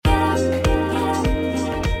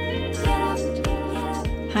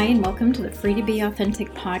Hi, and welcome to the Free to Be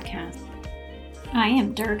Authentic podcast. I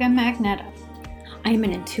am Durga Magneta. I am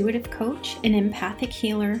an intuitive coach, an empathic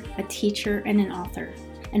healer, a teacher, and an author.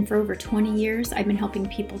 And for over 20 years, I've been helping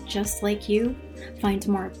people just like you find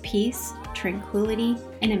more peace, tranquility,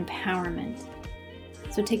 and empowerment.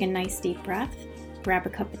 So take a nice deep breath, grab a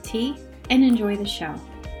cup of tea, and enjoy the show.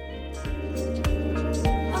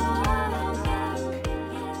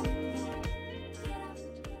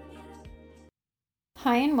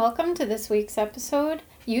 Hi, and welcome to this week's episode,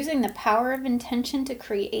 Using the Power of Intention to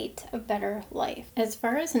Create a Better Life. As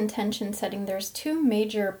far as intention setting, there's two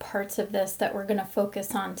major parts of this that we're going to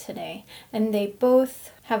focus on today, and they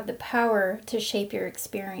both have the power to shape your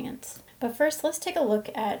experience. But first, let's take a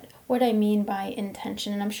look at what I mean by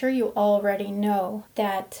intention. And I'm sure you already know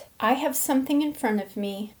that I have something in front of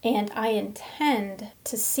me and I intend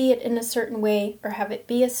to see it in a certain way or have it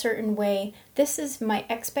be a certain way. This is my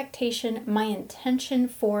expectation, my intention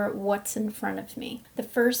for what's in front of me. The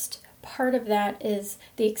first part of that is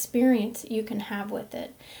the experience you can have with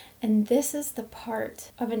it. And this is the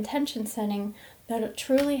part of intention setting that it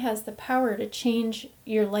truly has the power to change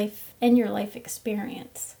your life and your life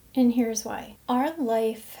experience. And here's why. Our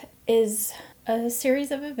life is a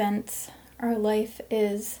series of events. Our life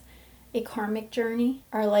is a karmic journey.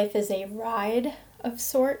 Our life is a ride of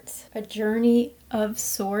sorts, a journey of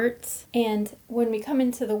sorts. And when we come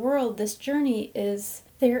into the world, this journey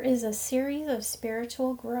there is a series of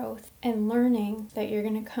spiritual growth and learning that you're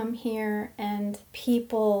going to come here, and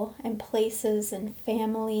people and places and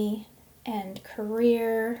family and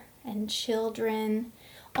career and children.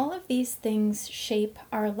 All of these things shape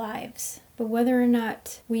our lives, but whether or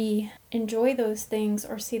not we enjoy those things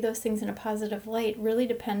or see those things in a positive light really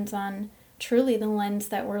depends on truly the lens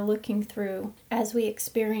that we're looking through as we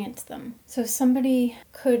experience them. So somebody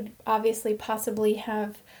could obviously possibly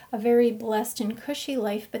have a very blessed and cushy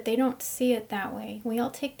life, but they don't see it that way. We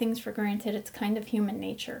all take things for granted. It's kind of human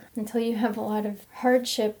nature. Until you have a lot of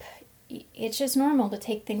hardship, it's just normal to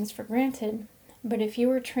take things for granted. But if you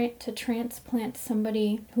were to transplant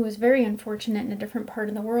somebody who was very unfortunate in a different part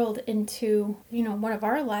of the world into, one of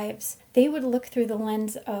our lives, they would look through the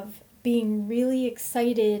lens of being really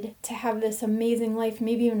excited to have this amazing life,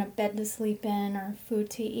 maybe even a bed to sleep in or food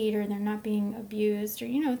to eat, or they're not being abused, or,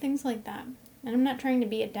 things like that. And I'm not trying to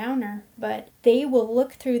be a downer, but they will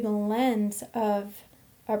look through the lens of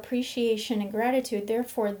appreciation and gratitude.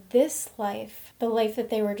 Therefore, this life, the life that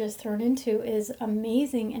they were just thrown into, is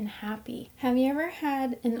amazing and happy. Have you ever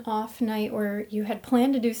had an off night where you had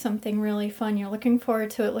planned to do something really fun? You're looking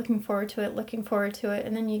forward to it,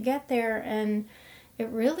 and then you get there and it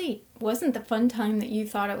really wasn't the fun time that you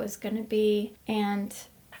thought it was going to be, and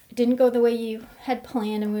it didn't go the way you had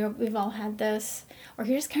planned, and we've all had this. Or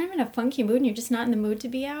you're just kind of in a funky mood and you're just not in the mood to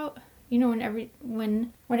be out.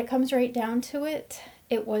 When it comes right down to it,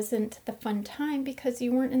 it wasn't the fun time because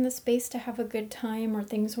you weren't in the space to have a good time, or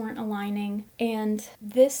things weren't aligning. And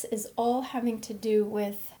this is all having to do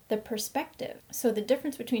with the perspective. So the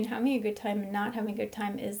difference between having a good time and not having a good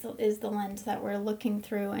time is the lens that we're looking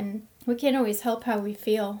through. And we can't always help how we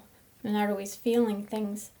feel. We're not always feeling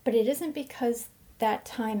things. But it isn't because that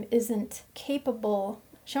time isn't capable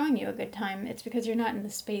showing you a good time. It's because you're not in the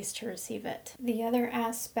space to receive it. The other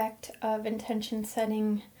aspect of intention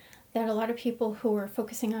setting that a lot of people who are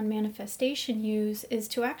focusing on manifestation use is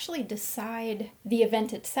to actually decide the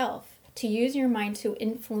event itself, to use your mind to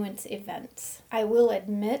influence events. I will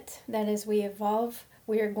admit that as we evolve,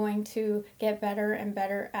 we are going to get better and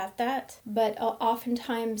better at that, but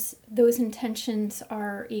oftentimes those intentions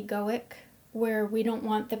are egoic, where we don't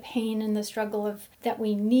want the pain and the struggle that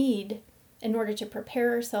we need in order to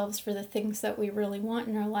prepare ourselves for the things that we really want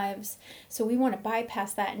in our lives. So we want to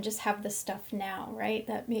bypass that and just have the stuff now, right?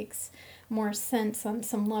 That makes more sense on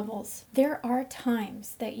some levels. There are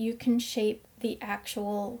times that you can shape the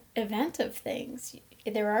actual event of things.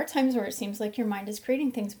 There are times where it seems like your mind is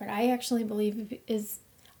creating things, but I actually believe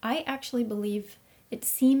it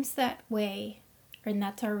seems that way, and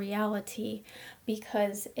that's our reality,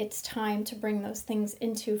 because it's time to bring those things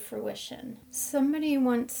into fruition. Somebody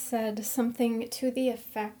once said something to the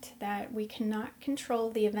effect that we cannot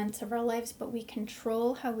control the events of our lives, but we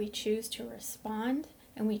control how we choose to respond,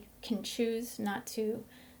 and we can choose not to,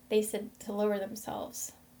 they said, to lower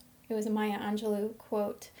themselves. It was a Maya Angelou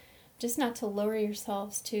quote, just not to lower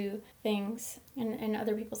yourselves to things and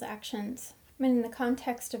other people's actions. I mean, in the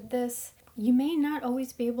context of this, you may not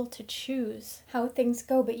always be able to choose how things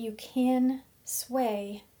go, but you can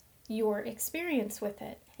sway your experience with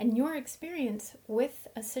it. And your experience with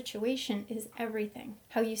a situation is everything.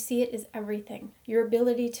 How you see it is everything. Your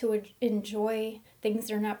ability to enjoy things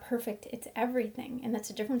that are not perfect, it's everything. And that's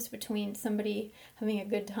the difference between somebody having a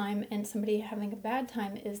good time and somebody having a bad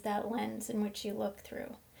time, is that lens in which you look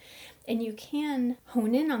through. And you can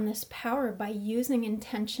hone in on this power by using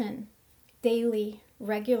intention daily,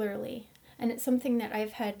 regularly. And it's something that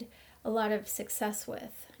I've had a lot of success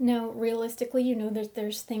with. Now, realistically, you know that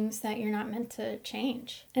there's things that you're not meant to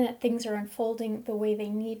change and that things are unfolding the way they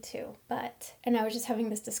need to. And I was just having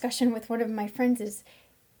this discussion with one of my friends, is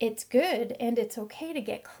it's good and it's okay to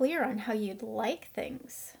get clear on how you'd like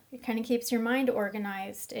things. It kind of keeps your mind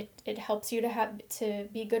organized. It helps you to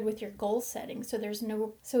be good with your goal setting. So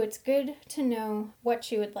it's good to know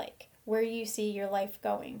what you would like, where you see your life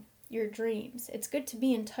going, your dreams. It's good to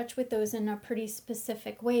be in touch with those in a pretty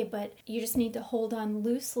specific way, but you just need to hold on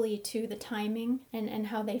loosely to the timing and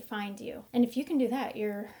how they find you. And if you can do that,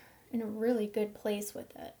 you're in a really good place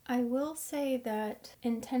with it. I will say that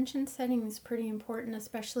intention setting is pretty important,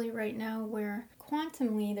 especially right now where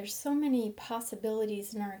quantumly there's so many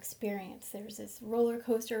possibilities in our experience. There's this roller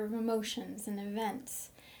coaster of emotions and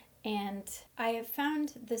events. And I have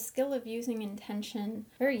found the skill of using intention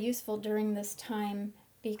very useful during this time,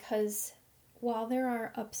 because while there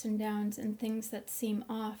are ups and downs and things that seem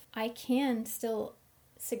off, I can still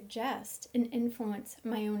suggest and influence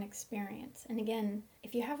my own experience. And again,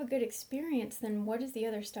 if you have a good experience, then what does the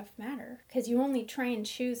other stuff matter? Because you only try and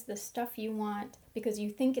choose the stuff you want because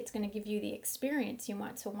you think it's going to give you the experience you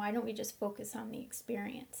want. So why don't we just focus on the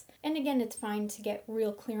experience? And again, it's fine to get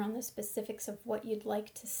real clear on the specifics of what you'd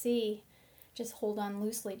like to see. Just hold on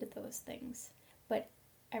loosely to those things. But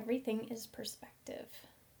everything is perspective.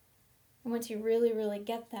 And once you really, really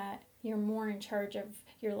get that, you're more in charge of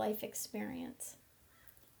your life experience.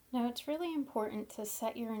 Now, it's really important to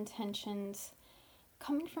set your intentions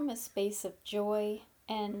coming from a space of joy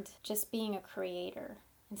and just being a creator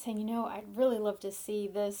and saying, I'd really love to see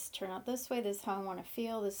this turn out this way. This is how I want to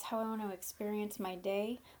feel. This is how I want to experience my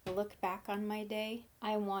day. Look back on my day.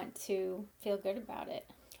 I want to feel good about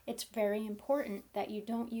it. It's very important that you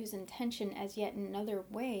don't use intention as yet another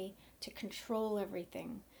way to control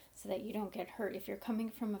everything so that you don't get hurt. If you're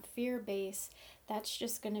coming from a fear base, that's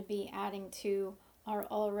just going to be adding to our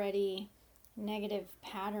already negative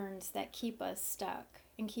patterns that keep us stuck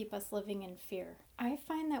and keep us living in fear. I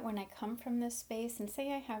find that when I come from this space and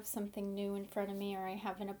say I have something new in front of me, or I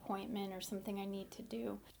have an appointment or something I need to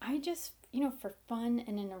do, I just, for fun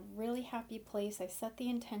and in a really happy place, I set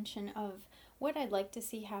the intention of what I'd like to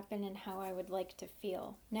see happen and how I would like to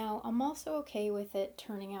feel. Now, I'm also okay with it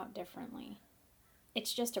turning out differently.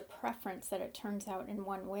 It's just a preference that it turns out in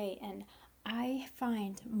one way, and I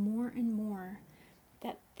find more and more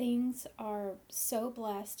that things are so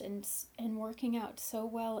blessed and working out so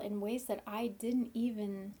well in ways that I didn't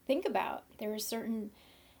even think about. There are certain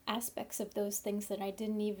aspects of those things that I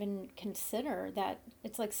didn't even consider, that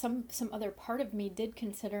it's like some other part of me did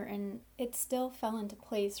consider, and it still fell into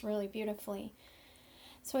place really beautifully.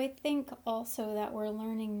 So I think also that we're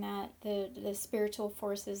learning that the spiritual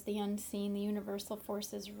forces, the unseen, the universal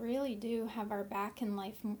forces really do have our back in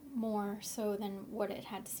life more so than what it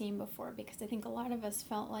had seemed before. Because I think a lot of us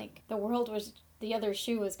felt like the other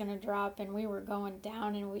shoe was going to drop and we were going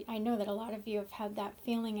down. And I know that a lot of you have had that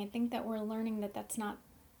feeling. I think that we're learning that that's not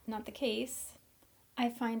the case. I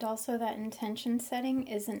find also that intention setting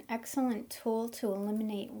is an excellent tool to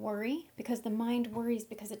eliminate worry, because the mind worries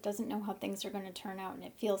because it doesn't know how things are going to turn out and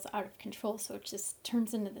it feels out of control. So it just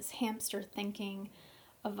turns into this hamster thinking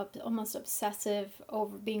of almost obsessive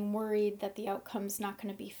over being worried that the outcome's not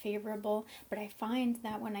going to be favorable. But I find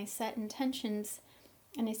that when I set intentions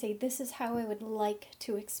and I say, this is how I would like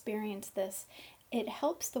to experience this, it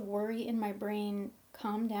helps the worry in my brain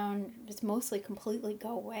calm down, just mostly completely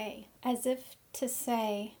go away. As if to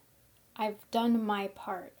say, I've done my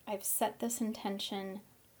part. I've set this intention.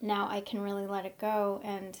 Now I can really let it go.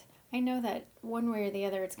 And I know that one way or the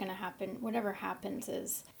other it's going to happen. Whatever happens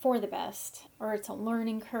is for the best. Or it's a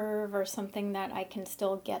learning curve or something that I can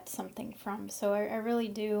still get something from. So I really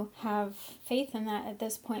do have faith in that at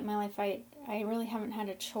this point in my life. I really haven't had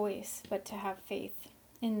a choice but to have faith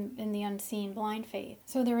in the unseen, blind faith.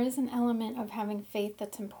 So there is an element of having faith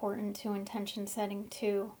that's important to intention setting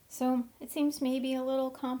too. So it seems maybe a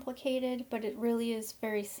little complicated, but it really is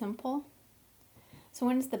very simple. So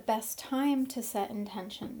when is the best time to set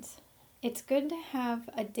intentions? It's good to have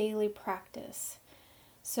a daily practice.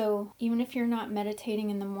 So even if you're not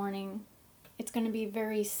meditating in the morning, it's going to be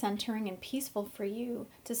very centering and peaceful for you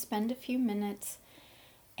to spend a few minutes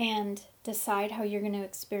and decide how you're going to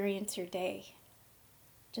experience your day.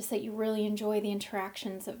 just that you really enjoy the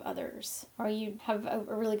interactions of others, or you have a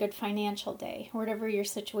really good financial day, or whatever your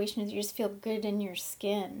situation is, you just feel good in your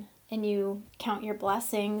skin, and you count your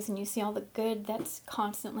blessings and you see all the good that's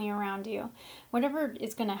constantly around you. Whatever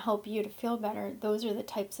is going to help you to feel better, those are the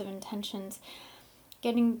types of intentions.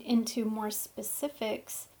 Getting into more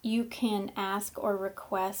specifics, you can ask or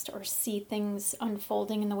request or see things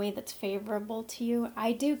unfolding in the way that's favorable to you.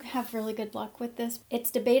 I do have really good luck with this. It's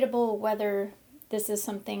debatable whether this is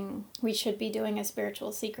something we should be doing as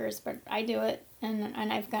spiritual seekers, but I do it, and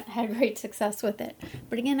I've had great success with it.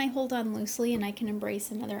 But again, I hold on loosely and I can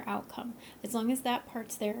embrace another outcome. As long as that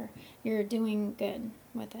part's there, you're doing good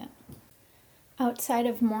with it. Outside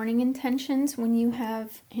of morning intentions, when you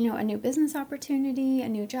have, a new business opportunity, a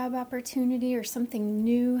new job opportunity, or something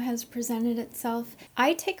new has presented itself,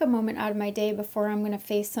 I take a moment out of my day before I'm going to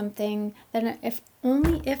face something that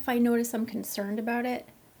if I notice I'm concerned about it,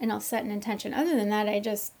 and I'll set an intention. Other than that, I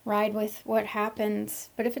just ride with what happens.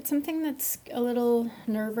 But if it's something that's a little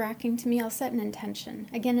nerve-wracking to me, I'll set an intention.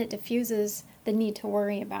 Again, it diffuses the need to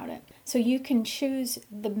worry about it. So you can choose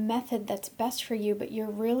the method that's best for you, but you're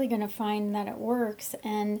really going to find that it works.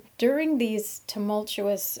 And during these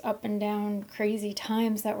tumultuous, up and down, crazy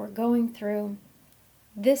times that we're going through,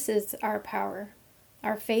 this is our power,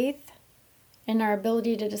 our faith, and our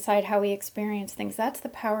ability to decide how we experience things. That's the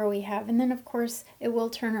power we have. And then, of course, it will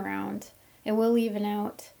turn around. It will even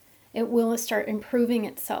out. It will start improving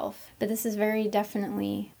itself. But this is very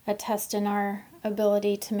definitely a test in our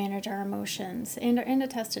ability to manage our emotions and a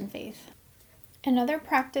test in faith. Another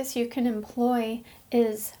practice you can employ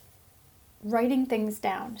is writing things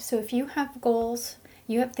down. So if you have goals,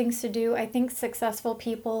 you have things to do, I think successful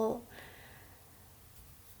people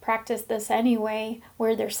practice this anyway,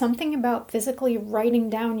 where there's something about physically writing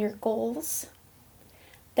down your goals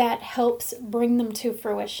that helps bring them to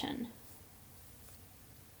fruition.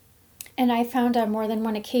 And I found on more than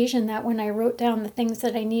one occasion that when I wrote down the things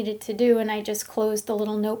that I needed to do, and I just closed the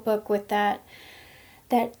little notebook with that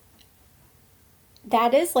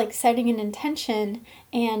is like setting an intention.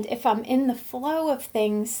 And if I'm in the flow of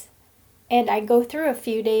things and I go through a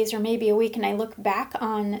few days or maybe a week and I look back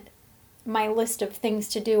on my list of things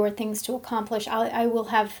to do or things to accomplish, I will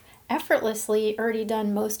have effortlessly already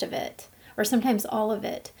done most of it, or sometimes all of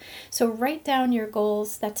it. So write down your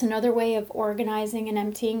goals. That's another way of organizing and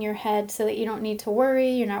emptying your head so that you don't need to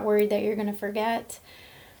worry. You're not worried that you're going to forget.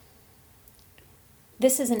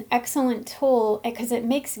 This is an excellent tool because it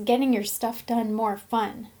makes getting your stuff done more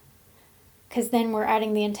fun. Because then we're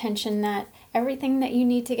adding the intention that everything that you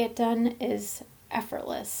need to get done is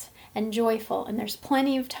effortless and joyful, and there's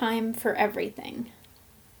plenty of time for everything.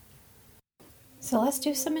 So let's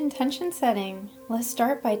do some intention setting. Let's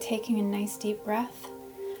start by taking a nice deep breath,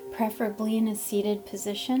 preferably in a seated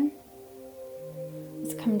position.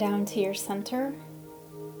 Let's come down to your center.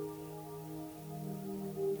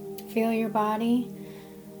 Feel your body.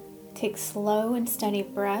 Take slow and steady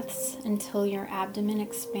breaths until your abdomen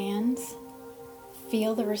expands.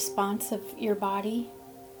 Feel the response of your body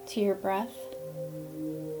to your breath.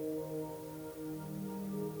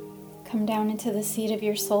 Come down into the seat of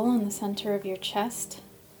your soul in the center of your chest,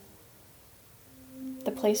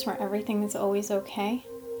 the place where everything is always okay,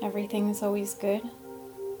 everything is always good, and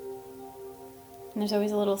there's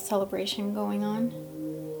always a little celebration going on.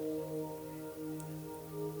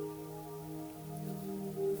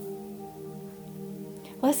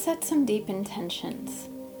 Let's set some deep intentions.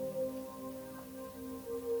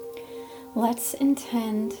 Let's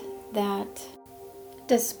intend that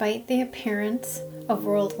despite the appearance of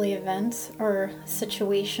worldly events or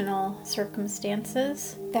situational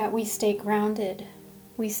circumstances, that we stay grounded,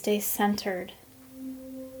 we stay centered,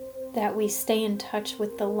 that we stay in touch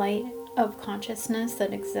with the light of consciousness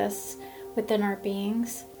that exists within our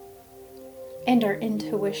beings and our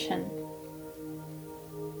intuition.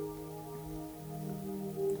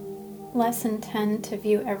 Let's intend to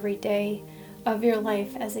view every day of your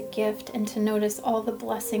life as a gift and to notice all the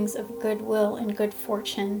blessings of goodwill and good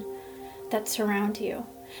fortune that surround you.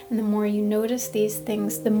 And the more you notice these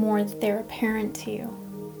things, the more that they're apparent to you.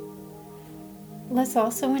 Let's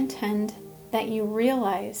also intend that you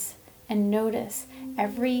realize and notice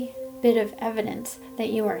every bit of evidence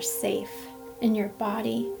that you are safe in your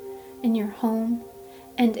body, in your home,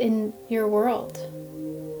 and in your world,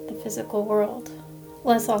 the physical world.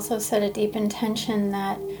 Let's also set a deep intention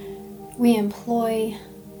that we employ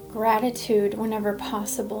gratitude whenever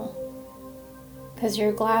possible, because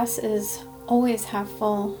your glass is always half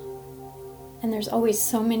full And there's always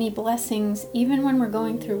so many blessings. Even when we're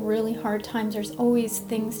going through really hard times, there's always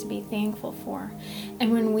things to be thankful for.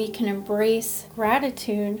 And when we can embrace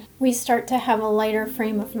gratitude, we start to have a lighter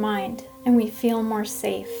frame of mind, and we feel more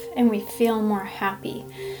safe, and we feel more happy.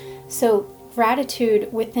 So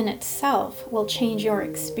gratitude within itself will change your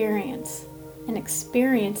experience. And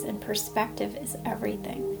experience and perspective is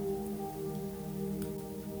everything.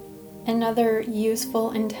 Another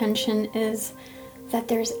useful intention is that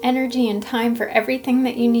there's energy and time for everything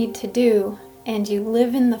that you need to do, and you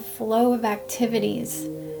live in the flow of activities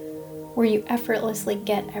where you effortlessly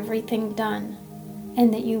get everything done,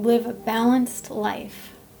 and that you live a balanced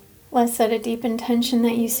life. Let's set a deep intention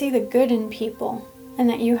that you see the good in people, and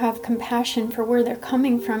that you have compassion for where they're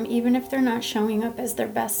coming from, even if they're not showing up as their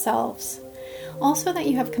best selves. Also, that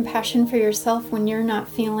you have compassion for yourself when you're not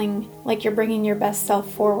feeling like you're bringing your best self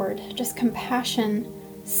forward. Just compassion,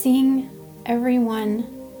 seeing everyone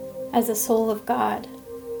as a soul of God.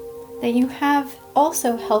 That you have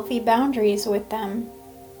also healthy boundaries with them,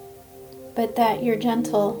 but that you're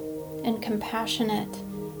gentle and compassionate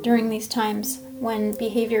during these times when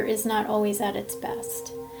behavior is not always at its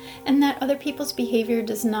best. And that other people's behavior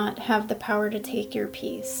does not have the power to take your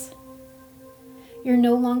peace. You're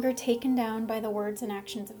no longer taken down by the words and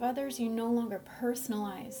actions of others. You no longer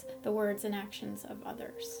personalize the words and actions of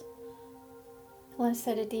others. Let's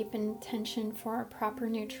set a deep intention for proper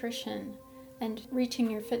nutrition and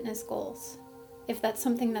reaching your fitness goals, if that's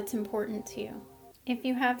something that's important to you. If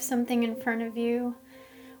you have something in front of you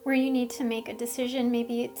where you need to make a decision,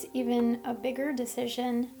 maybe it's even a bigger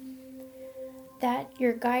decision, that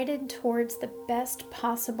you're guided towards the best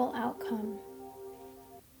possible outcome.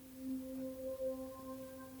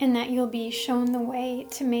 And that you'll be shown the way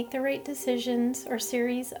to make the right decisions or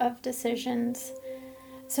series of decisions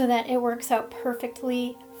so that it works out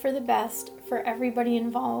perfectly for the best for everybody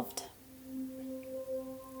involved.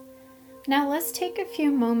 Now let's take a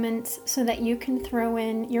few moments so that you can throw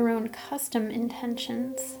in your own custom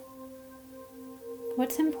intentions.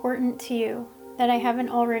 What's important to you that I haven't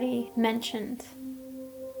already mentioned?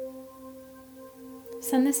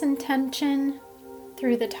 Send this intention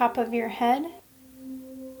through the top of your head,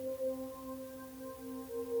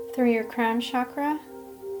 through your crown chakra,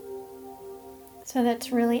 so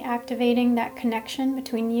that's really activating that connection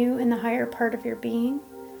between you and the higher part of your being.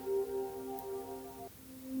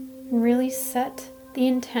 And really set the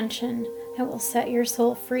intention that will set your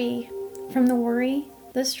soul free from the worry,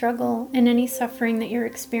 the struggle, and any suffering that you're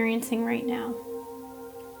experiencing right now.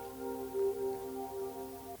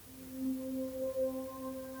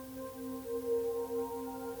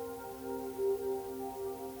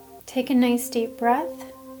 Take a nice deep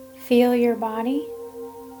breath. Feel your body.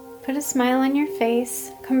 Put a smile on your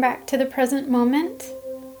face. Come back to the present moment.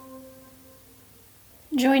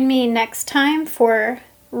 Join me next time for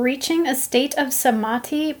Reaching a State of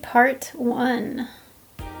Samadhi Part 1.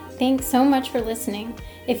 Thanks so much for listening.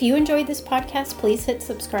 If you enjoyed this podcast, please hit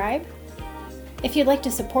subscribe. If you'd like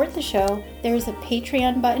to support the show, there's a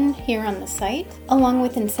Patreon button here on the site, along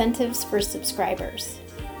with incentives for subscribers.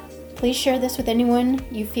 Please share this with anyone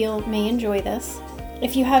you feel may enjoy this.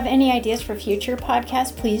 If you have any ideas for future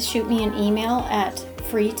podcasts, please shoot me an email at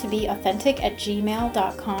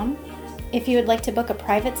freetobeauthentic@gmail.com. If you would like to book a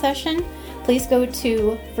private session, please go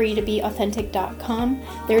to freetobeauthentic.com.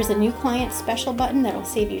 There's a new client special button that will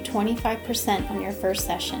save you 25% on your first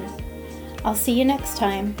session. I'll see you next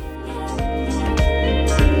time.